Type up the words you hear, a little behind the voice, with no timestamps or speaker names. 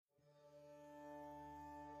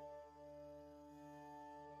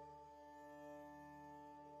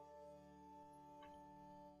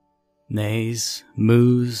Neighs,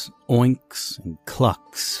 moos, oinks, and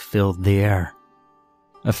clucks filled the air.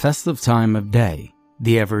 A festive time of day,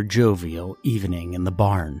 the ever-jovial evening in the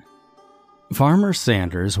barn. Farmer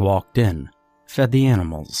Sanders walked in, fed the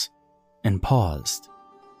animals, and paused.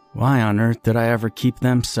 Why on earth did I ever keep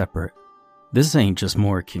them separate? This ain't just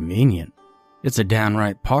more convenient. It's a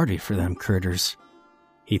downright party for them critters,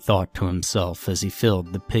 he thought to himself as he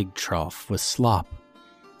filled the pig trough with slop.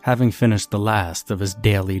 Having finished the last of his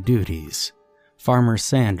daily duties, Farmer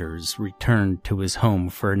Sanders returned to his home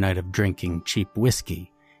for a night of drinking cheap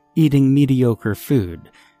whiskey, eating mediocre food,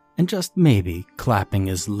 and just maybe clapping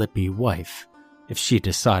his lippy wife if she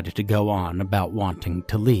decided to go on about wanting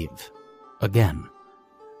to leave. Again.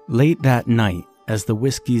 Late that night, as the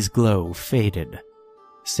whiskey's glow faded,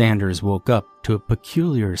 Sanders woke up to a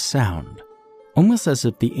peculiar sound, almost as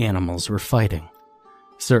if the animals were fighting.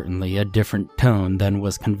 Certainly a different tone than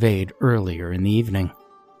was conveyed earlier in the evening.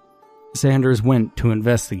 Sanders went to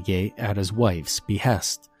investigate at his wife's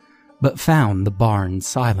behest, but found the barn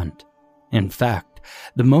silent. In fact,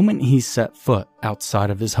 the moment he set foot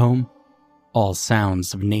outside of his home, all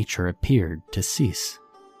sounds of nature appeared to cease.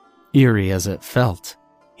 Eerie as it felt,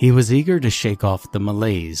 he was eager to shake off the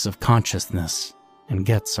malaise of consciousness and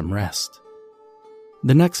get some rest.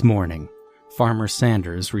 The next morning, Farmer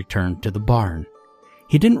Sanders returned to the barn.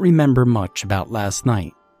 He didn't remember much about last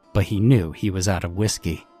night, but he knew he was out of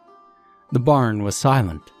whiskey. The barn was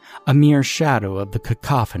silent, a mere shadow of the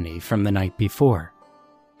cacophony from the night before.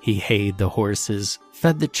 He hayed the horses,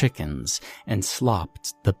 fed the chickens, and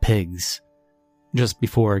slopped the pigs. Just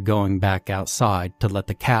before going back outside to let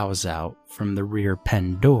the cows out from the rear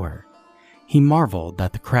pen door, he marveled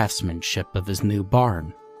at the craftsmanship of his new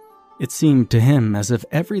barn. It seemed to him as if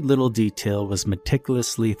every little detail was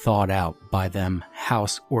meticulously thought out by them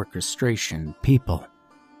house orchestration people.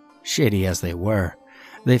 Shady as they were,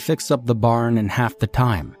 they fixed up the barn in half the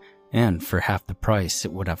time, and for half the price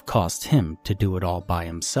it would have cost him to do it all by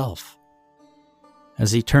himself.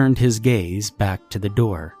 As he turned his gaze back to the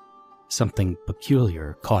door, something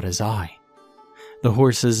peculiar caught his eye. The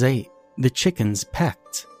horses ate, the chickens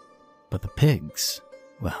pecked, but the pigs,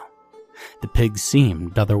 well, the pigs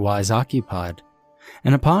seemed otherwise occupied,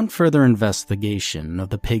 and upon further investigation of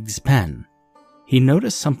the pig's pen, he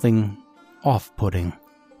noticed something off-putting.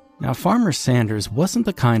 Now, Farmer Sanders wasn't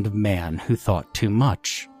the kind of man who thought too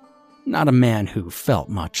much, not a man who felt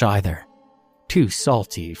much either. Too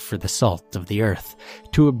salty for the salt of the earth,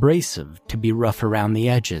 too abrasive to be rough around the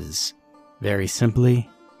edges. Very simply,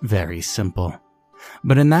 very simple.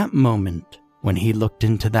 But in that moment, when he looked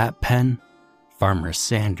into that pen, Farmer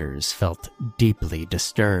Sanders felt deeply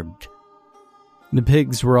disturbed. The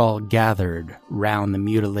pigs were all gathered round the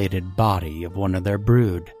mutilated body of one of their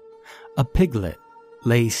brood. A piglet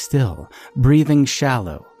lay still, breathing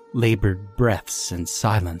shallow, labored breaths in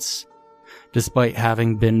silence. Despite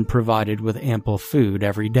having been provided with ample food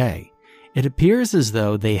every day, it appears as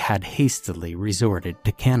though they had hastily resorted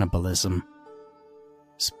to cannibalism.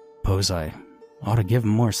 Suppose I ought to give him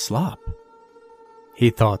more slop, he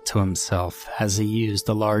thought to himself as he used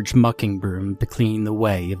a large mucking broom to clean the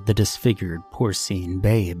way of the disfigured porcine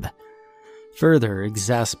babe. Further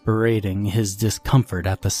exasperating his discomfort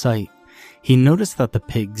at the sight, he noticed that the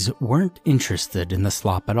pigs weren't interested in the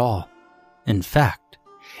slop at all. In fact,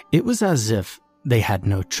 it was as if they had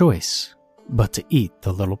no choice but to eat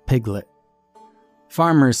the little piglet.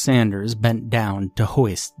 Farmer Sanders bent down to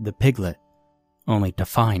hoist the piglet, only to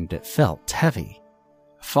find it felt heavy.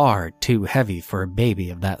 Far too heavy for a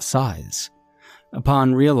baby of that size.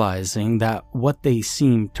 Upon realizing that what they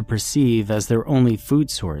seemed to perceive as their only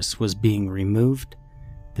food source was being removed,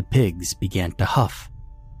 the pigs began to huff,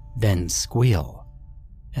 then squeal,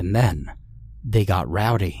 and then they got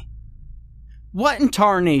rowdy. "What in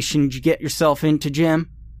tarnation did you get yourself into,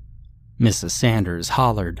 Jim?" Mrs. Sanders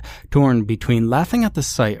hollered, torn between laughing at the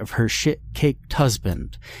sight of her shit-caked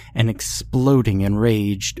husband and exploding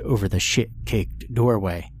enraged over the shit-caked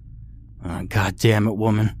doorway. God damn it,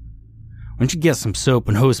 woman. Why don't you get some soap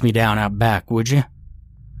and hose me down out back, would you?"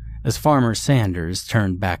 As Farmer Sanders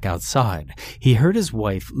turned back outside, he heard his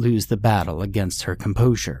wife lose the battle against her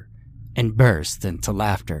composure and burst into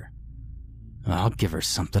laughter. "I'll give her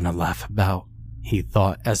something to laugh about," he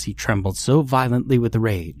thought as he trembled so violently with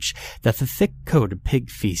rage that the thick coat of pig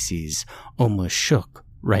feces almost shook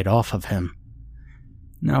right off of him.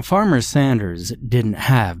 Now, Farmer Sanders didn't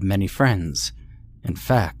have many friends. In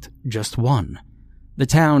fact, just one. The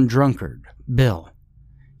town drunkard, Bill.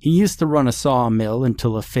 He used to run a sawmill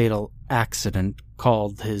until a fatal accident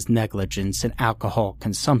called his negligence and alcohol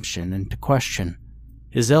consumption into question.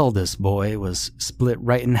 His eldest boy was split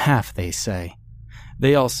right in half, they say.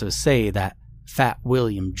 They also say that Fat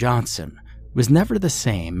William Johnson was never the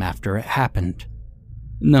same after it happened.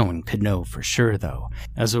 No one could know for sure, though,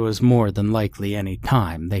 as it was more than likely any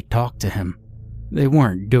time they talked to him, they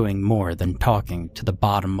weren't doing more than talking to the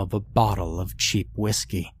bottom of a bottle of cheap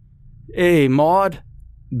whiskey. "Hey, Maud,"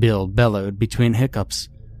 Bill bellowed between hiccups.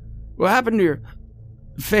 "What happened to your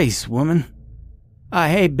face, woman?"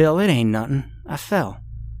 Hey, Bill, it ain't nothing. I fell,"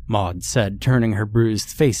 Maud said, turning her bruised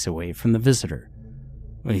face away from the visitor.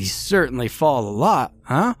 "Well, you certainly fall a lot,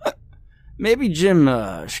 huh? Maybe Jim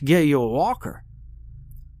should get you a walker."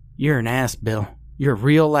 "You're an ass, Bill. You're a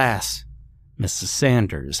real ass," Mrs.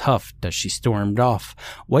 Sanders huffed as she stormed off,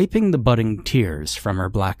 wiping the budding tears from her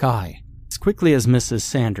black eye. As quickly as Mrs.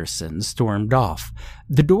 Sanderson stormed off,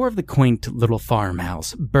 the door of the quaint little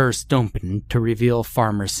farmhouse burst open to reveal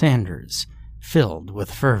Farmer Sanders, filled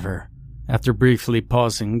with fervor. After briefly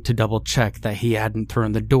pausing to double-check that he hadn't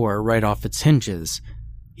thrown the door right off its hinges,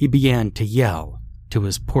 he began to yell to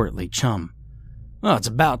his portly chum. "Well, it's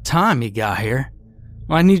about time you got here.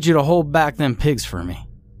 Well, I need you to hold back them pigs for me."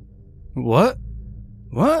 "What?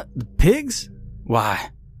 What? The pigs?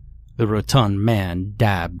 Why?" The rotund man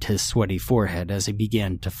dabbed his sweaty forehead as he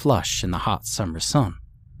began to flush in the hot summer sun.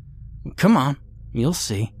 "Come on, you'll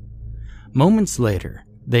see." Moments later,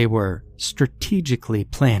 they were strategically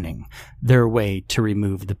planning their way to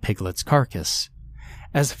remove the piglet's carcass.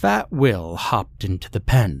 As Fat Will hopped into the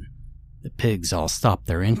pen, the pigs all stopped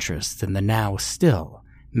their interest in the now still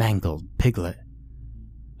mangled piglet.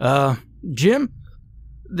 Jim,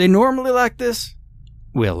 they normally like this?"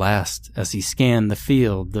 Will asked as he scanned the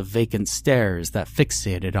field of vacant stares that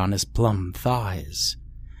fixated on his plump thighs.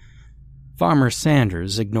 Farmer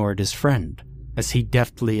Sanders ignored his friend as he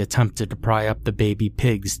deftly attempted to pry up the baby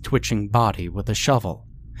pig's twitching body with a shovel.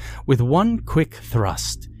 With one quick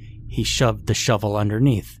thrust, he shoved the shovel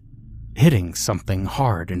underneath, hitting something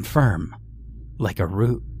hard and firm, like a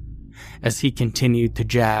root. As he continued to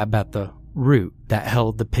jab at the root that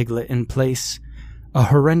held the piglet in place, a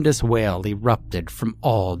horrendous wail erupted from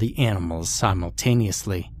all the animals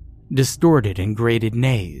simultaneously. Distorted and grated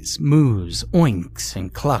neighs, moos, oinks,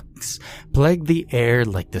 and clucks plagued the air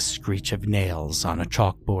like the screech of nails on a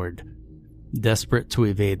chalkboard. Desperate to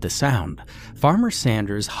evade the sound, Farmer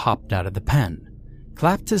Sanders hopped out of the pen,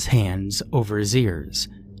 clapped his hands over his ears,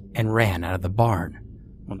 and ran out of the barn.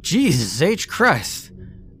 "Well, Jesus H. Christ!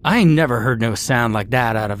 I ain't never heard no sound like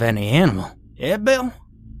that out of any animal. Eh, Bill?"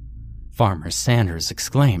 Farmer Sanders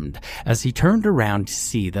exclaimed as he turned around to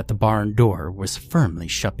see that the barn door was firmly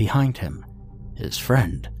shut behind him, his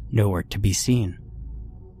friend nowhere to be seen.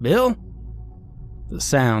 "Bill?" The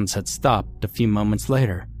sounds had stopped a few moments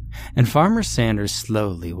later, and Farmer Sanders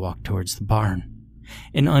slowly walked towards the barn.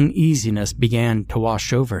 An uneasiness began to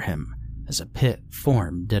wash over him as a pit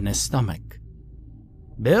formed in his stomach.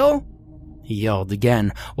 "Bill?" he yelled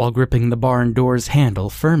again while gripping the barn door's handle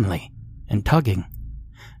firmly and tugging.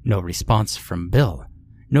 No response from Bill,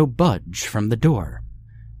 no budge from the door.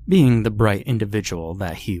 Being the bright individual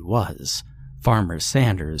that he was, Farmer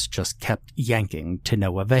Sanders just kept yanking to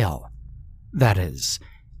no avail. That is,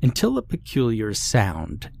 until a peculiar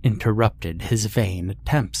sound interrupted his vain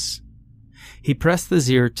attempts. He pressed his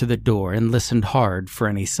ear to the door and listened hard for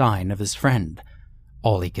any sign of his friend.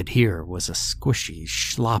 All he could hear was a squishy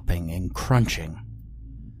slopping and crunching.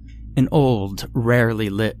 An old, rarely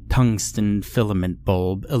lit tungsten filament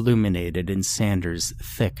bulb illuminated in Sanders'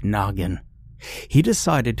 thick noggin. He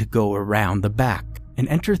decided to go around the back and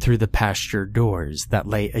enter through the pasture doors that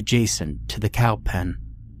lay adjacent to the cow pen.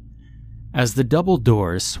 As the double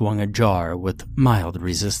doors swung ajar with mild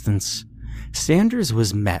resistance, Sanders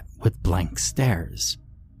was met with blank stares.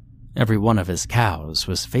 Every one of his cows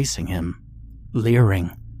was facing him,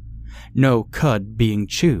 leering. No cud being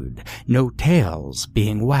chewed, no tails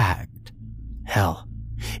being wagged. Hell,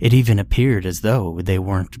 it even appeared as though they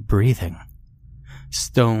weren't breathing.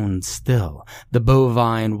 Stone still, the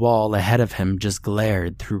bovine wall ahead of him just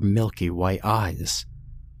glared through milky white eyes.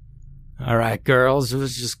 "All right, girls,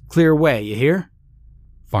 let's just clear away, you hear?"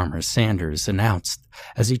 Farmer Sanders announced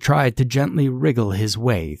as he tried to gently wriggle his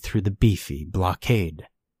way through the beefy blockade.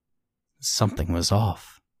 Something was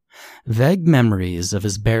off. Vague memories of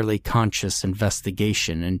his barely conscious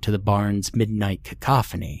investigation into the barn's midnight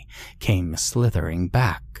cacophony came slithering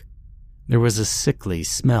back. There was a sickly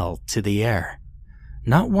smell to the air,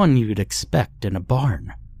 not one you'd expect in a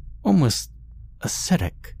barn, almost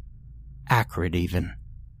acidic, acrid even.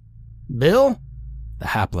 "Bill?" the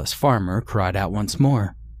hapless farmer cried out once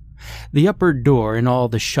more. The upper door and all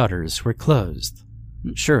the shutters were closed.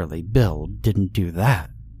 Surely Bill didn't do that.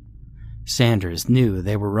 Sanders knew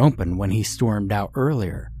they were open when he stormed out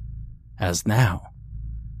earlier, as now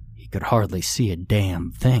could hardly see a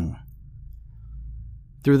damn thing.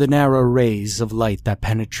 Through the narrow rays of light that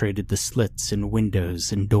penetrated the slits in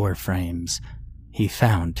windows and door frames, he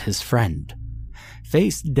found his friend.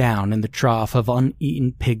 Face down in the trough of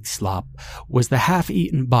uneaten pig slop was the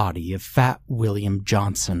half-eaten body of Fat William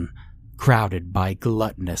Johnson, crowded by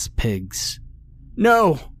gluttonous pigs.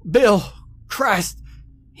 "No, Bill! Christ!"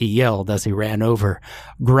 he yelled as he ran over,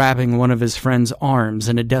 grabbing one of his friend's arms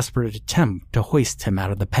in a desperate attempt to hoist him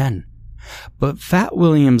out of the pen. But Fat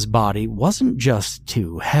William's body wasn't just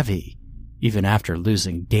too heavy, even after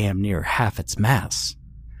losing damn near half its mass.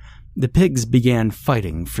 The pigs began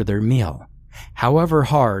fighting for their meal. However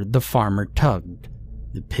hard the farmer tugged,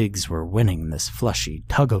 the pigs were winning this fleshy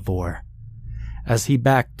tug-of-war. As he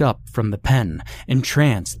backed up from the pen,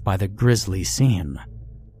 entranced by the grisly scene,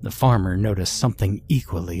 the farmer noticed something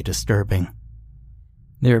equally disturbing.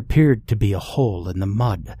 There appeared to be a hole in the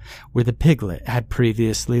mud where the piglet had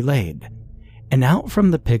previously laid, and out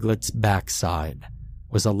from the piglet's backside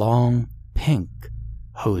was a long, pink,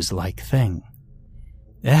 hose-like thing.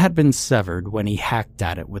 It had been severed when he hacked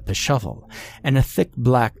at it with the shovel, and a thick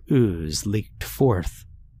black ooze leaked forth.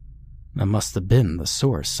 That must have been the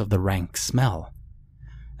source of the rank smell.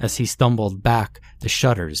 As he stumbled back, the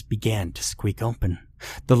shutters began to squeak open.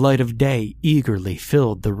 The light of day eagerly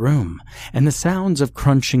filled the room, and the sounds of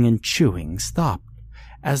crunching and chewing stopped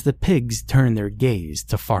as the pigs turned their gaze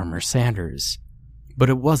to Farmer Sanders. But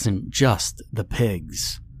it wasn't just the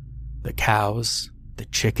pigs. The cows, the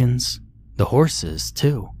chickens, the horses,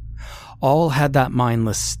 too, all had that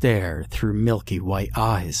mindless stare through milky white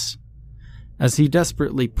eyes. As he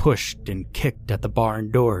desperately pushed and kicked at the barn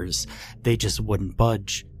doors, they just wouldn't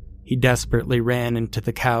budge. He desperately ran into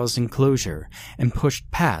the cows' enclosure and pushed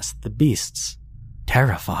past the beasts,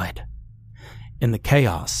 terrified. In the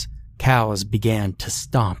chaos, cows began to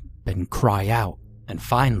stomp and cry out, and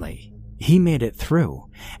finally, he made it through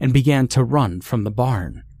and began to run from the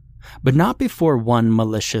barn, but not before one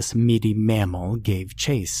malicious meaty mammal gave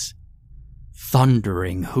chase.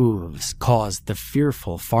 Thundering hooves caused the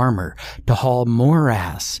fearful farmer to haul more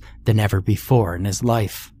ass than ever before in his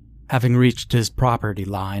life. Having reached his property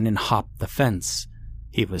line and hopped the fence,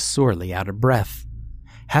 he was sorely out of breath.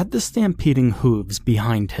 Had the stampeding hooves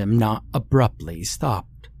behind him not abruptly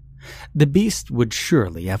stopped, the beast would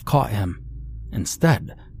surely have caught him.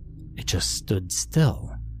 Instead, it just stood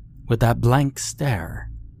still, with that blank stare.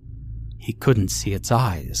 He couldn't see its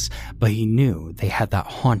eyes, but he knew they had that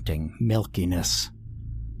haunting milkiness.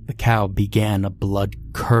 The cow began a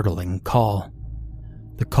blood-curdling call.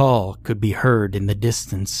 The call could be heard in the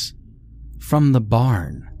distance, from the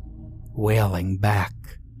barn, wailing back.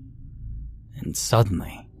 And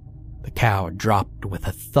suddenly, the cow dropped with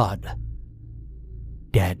a thud.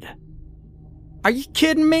 Dead. "Are you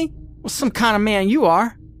kidding me? Well, some kind of man you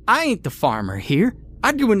are. I ain't the farmer here.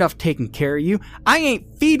 I do enough taking care of you. I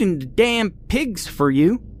ain't feeding the damn pigs for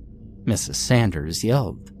you," Mrs. Sanders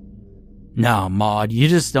yelled. "No, Maud, you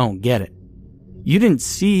just don't get it. You didn't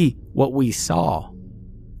see what we saw.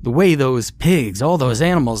 The way those pigs, all those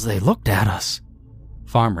animals, they looked at us."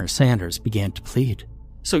 Farmer Sanders began to plead.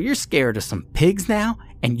 "So you're scared of some pigs now,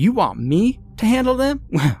 and you want me to handle them?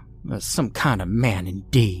 Well, some kind of man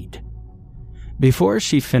indeed." Before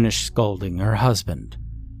she finished scolding her husband,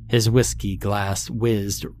 his whiskey glass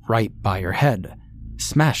whizzed right by her head,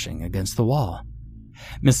 smashing against the wall.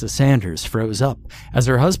 Mrs. Sanders froze up as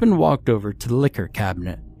her husband walked over to the liquor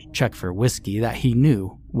cabinet to check for whiskey that he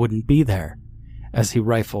knew wouldn't be there. As he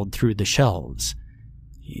rifled through the shelves,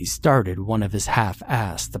 he started one of his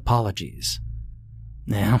half-assed apologies.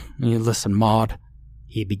 "Now, you listen, Maud,"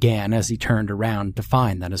 he began as he turned around to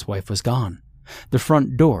find that his wife was gone, the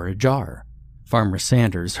front door ajar. Farmer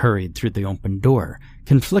Sanders hurried through the open door,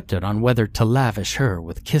 conflicted on whether to lavish her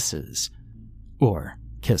with kisses or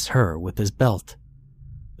kiss her with his belt.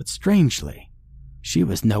 But strangely, she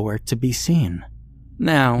was nowhere to be seen.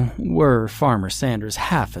 Now, were Farmer Sanders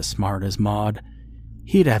half as smart as Maud,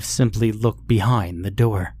 he'd have simply looked behind the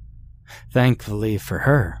door. Thankfully for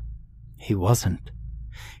her, he wasn't.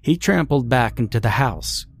 He trampled back into the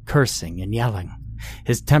house, cursing and yelling.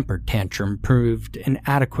 His temper tantrum proved an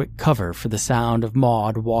adequate cover for the sound of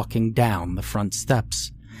Maud walking down the front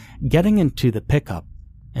steps, getting into the pickup,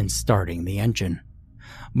 and starting the engine.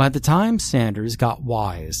 By the time Sanders got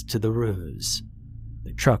wise to the ruse,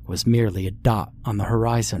 the truck was merely a dot on the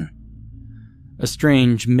horizon. A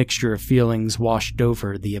strange mixture of feelings washed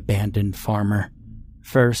over the abandoned farmer.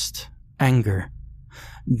 First, anger.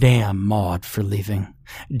 Damn Maud for leaving.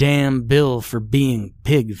 Damn Bill for being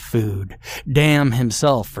pig food. Damn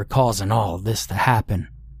himself for causing all this to happen.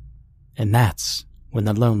 And that's when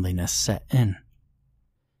the loneliness set in.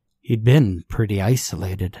 He'd been pretty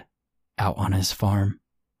isolated out on his farm,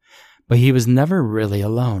 but he was never really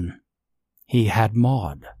alone. He had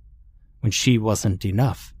Maud. When she wasn't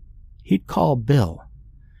enough, he'd call Bill.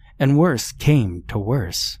 And worse came to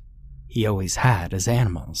worse, he always had his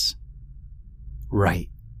animals. Right.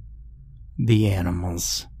 The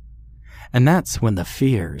animals. And that's when the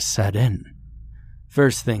fear set in.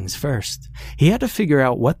 First things first, he had to figure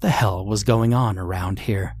out what the hell was going on around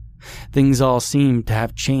here. Things all seemed to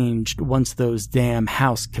have changed once those damn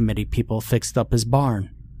house committee people fixed up his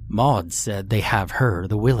barn. Maud said they have her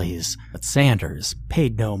the willies, but Sanders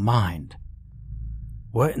paid no mind.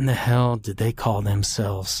 What in the hell did they call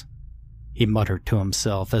themselves? He muttered to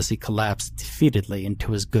himself as he collapsed defeatedly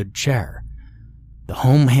into his good chair. The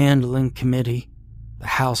home handling committee, the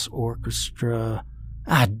house orchestra.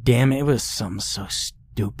 Ah, damn it, it was something so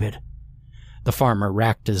stupid. The farmer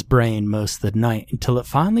racked his brain most of the night until it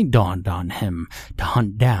finally dawned on him to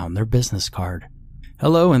hunt down their business card.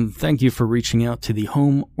 Hello, and thank you for reaching out to the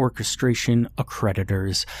Home Orchestration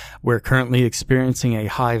Accreditors. We're currently experiencing a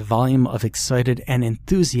high volume of excited and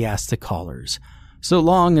enthusiastic callers. So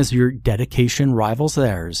long as your dedication rivals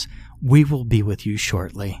theirs, we will be with you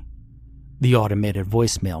shortly. The automated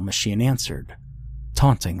voicemail machine answered,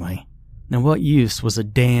 tauntingly. Now what use was a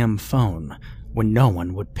damn phone when no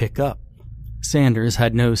one would pick up? Sanders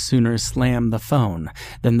had no sooner slammed the phone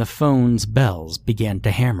than the phone's bells began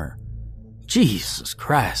to hammer. Jesus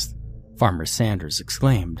Christ, Farmer Sanders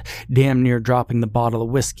exclaimed, damn near dropping the bottle of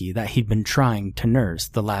whiskey that he'd been trying to nurse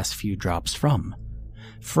the last few drops from.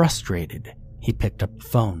 Frustrated, he picked up the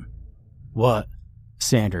phone. What?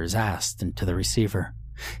 Sanders asked into the receiver.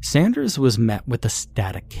 Sanders was met with a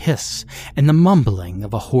static hiss and the mumbling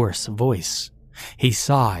of a hoarse voice. He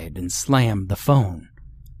sighed and slammed the phone.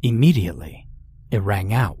 Immediately, it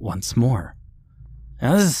rang out once more.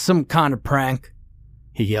 Now this is some kind of prank,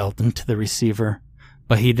 he yelled into the receiver,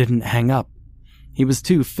 but he didn't hang up. He was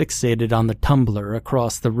too fixated on the tumbler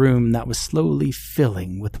across the room that was slowly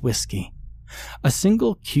filling with whiskey. A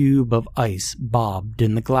single cube of ice bobbed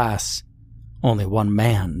in the glass. Only one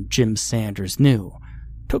man, Jim Sanders knew,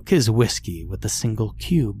 took his whiskey with a single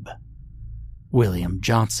cube. William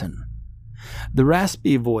Johnson. The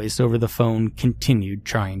raspy voice over the phone continued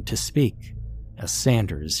trying to speak, as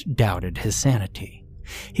Sanders doubted his sanity.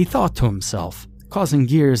 He thought to himself, causing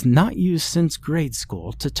gears not used since grade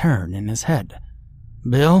school to turn in his head.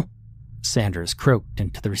 Bill? Sanders croaked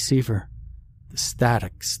into the receiver. The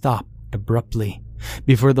static stopped abruptly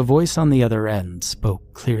before the voice on the other end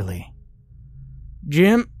spoke clearly.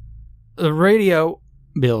 Jim? The radio...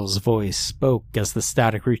 Bill's voice spoke as the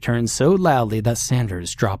static returned so loudly that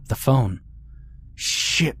Sanders dropped the phone.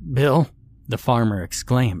 Shit, Bill, the farmer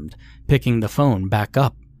exclaimed, picking the phone back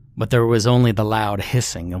up, but there was only the loud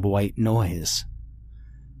hissing of white noise.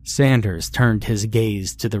 Sanders turned his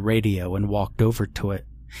gaze to the radio and walked over to it.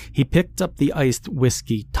 He picked up the iced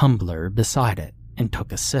whiskey tumbler beside it and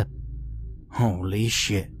took a sip. Holy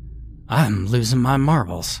shit, I'm losing my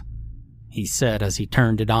marbles, he said as he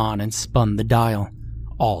turned it on and spun the dial.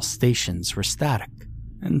 All stations were static,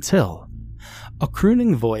 until a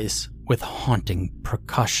crooning voice with haunting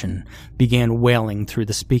percussion began wailing through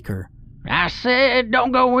the speaker. I said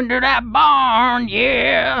don't go into that barn,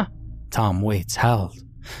 yeah, Tom Waits howled.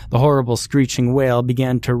 The horrible screeching wail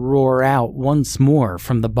began to roar out once more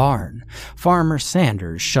from the barn. Farmer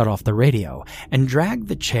Sanders shut off the radio and dragged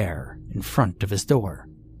the chair in front of his door.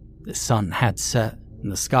 The sun had set,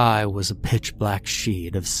 and the sky was a pitch-black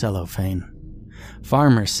sheet of cellophane.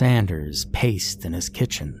 Farmer Sanders paced in his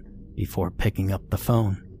kitchen before picking up the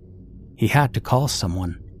phone. He had to call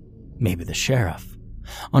someone, maybe the sheriff.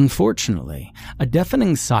 Unfortunately, a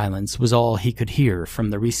deafening silence was all he could hear from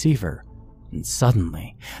the receiver, and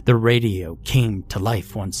suddenly the radio came to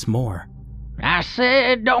life once more. I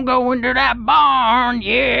said don't go into that barn,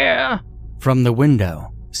 yeah. From the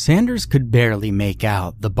window, Sanders could barely make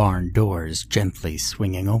out the barn doors gently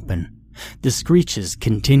swinging open. The screeches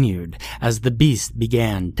continued as the beast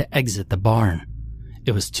began to exit the barn.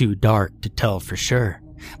 It was too dark to tell for sure,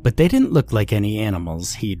 but they didn't look like any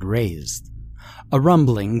animals he'd raised. A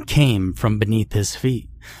rumbling came from beneath his feet.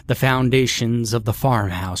 The foundations of the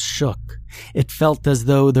farmhouse shook. It felt as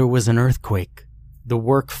though there was an earthquake. The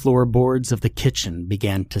work floorboards of the kitchen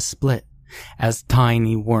began to split as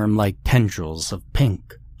tiny worm-like tendrils of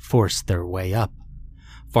pink forced their way up.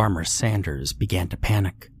 Farmer Sanders began to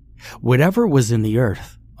panic. Whatever was in the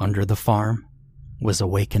earth under the farm was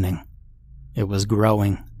awakening. It was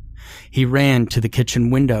growing. He ran to the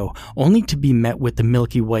kitchen window, only to be met with the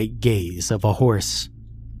milky white gaze of a horse.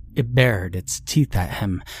 It bared its teeth at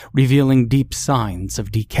him, revealing deep signs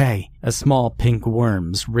of decay as small pink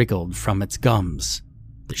worms wriggled from its gums.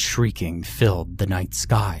 The shrieking filled the night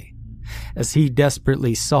sky. As he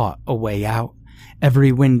desperately sought a way out,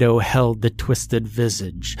 every window held the twisted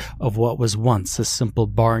visage of what was once a simple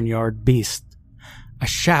barnyard beast. A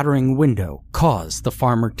shattering window caused the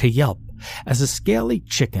farmer to yelp as a scaly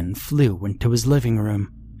chicken flew into his living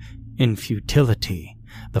room. In futility,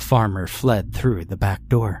 the farmer fled through the back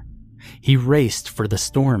door. He raced for the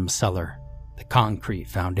storm cellar. The concrete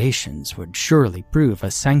foundations would surely prove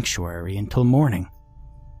a sanctuary until morning.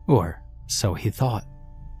 Or so he thought.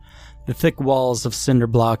 The thick walls of cinder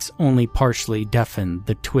blocks only partially deafened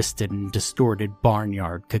the twisted and distorted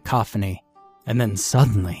barnyard cacophony. And then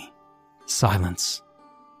suddenly, silence.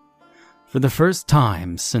 For the first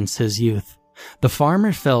time since his youth, the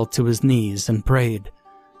farmer fell to his knees and prayed.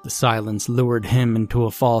 The silence lured him into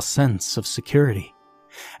a false sense of security.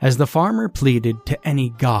 As the farmer pleaded to any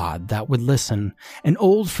god that would listen, an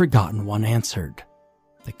old forgotten one answered.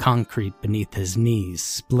 The concrete beneath his knees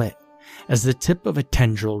split as the tip of a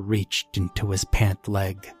tendril reached into his pant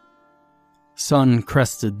leg. Sun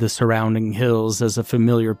crested the surrounding hills as a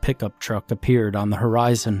familiar pickup truck appeared on the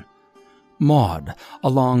horizon. Maud,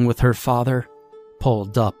 along with her father,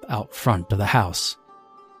 pulled up out front of the house.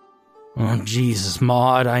 "Oh, Jesus,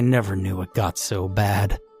 Maud, I never knew it got so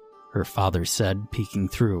bad," her father said, peeking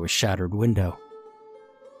through a shattered window.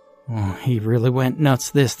 "Oh, he really went nuts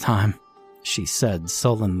this time," she said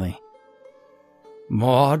sullenly.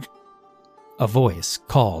 "Maud?" A voice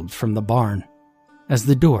called from the barn as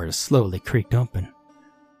the doors slowly creaked open.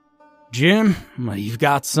 "Jim, you've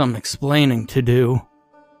got some explaining to do,"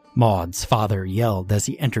 Maud's father yelled as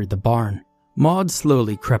he entered the barn. Maud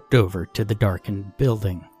slowly crept over to the darkened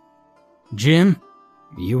building. "Jim,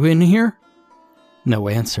 you in here?" No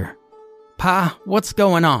answer. "Pa, what's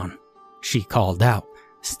going on?" she called out,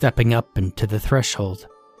 stepping up into the threshold.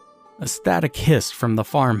 A static hiss from the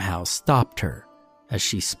farmhouse stopped her as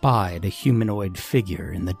she spied a humanoid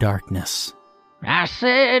figure in the darkness. "I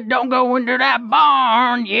said don't go into that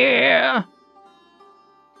barn, yeah,"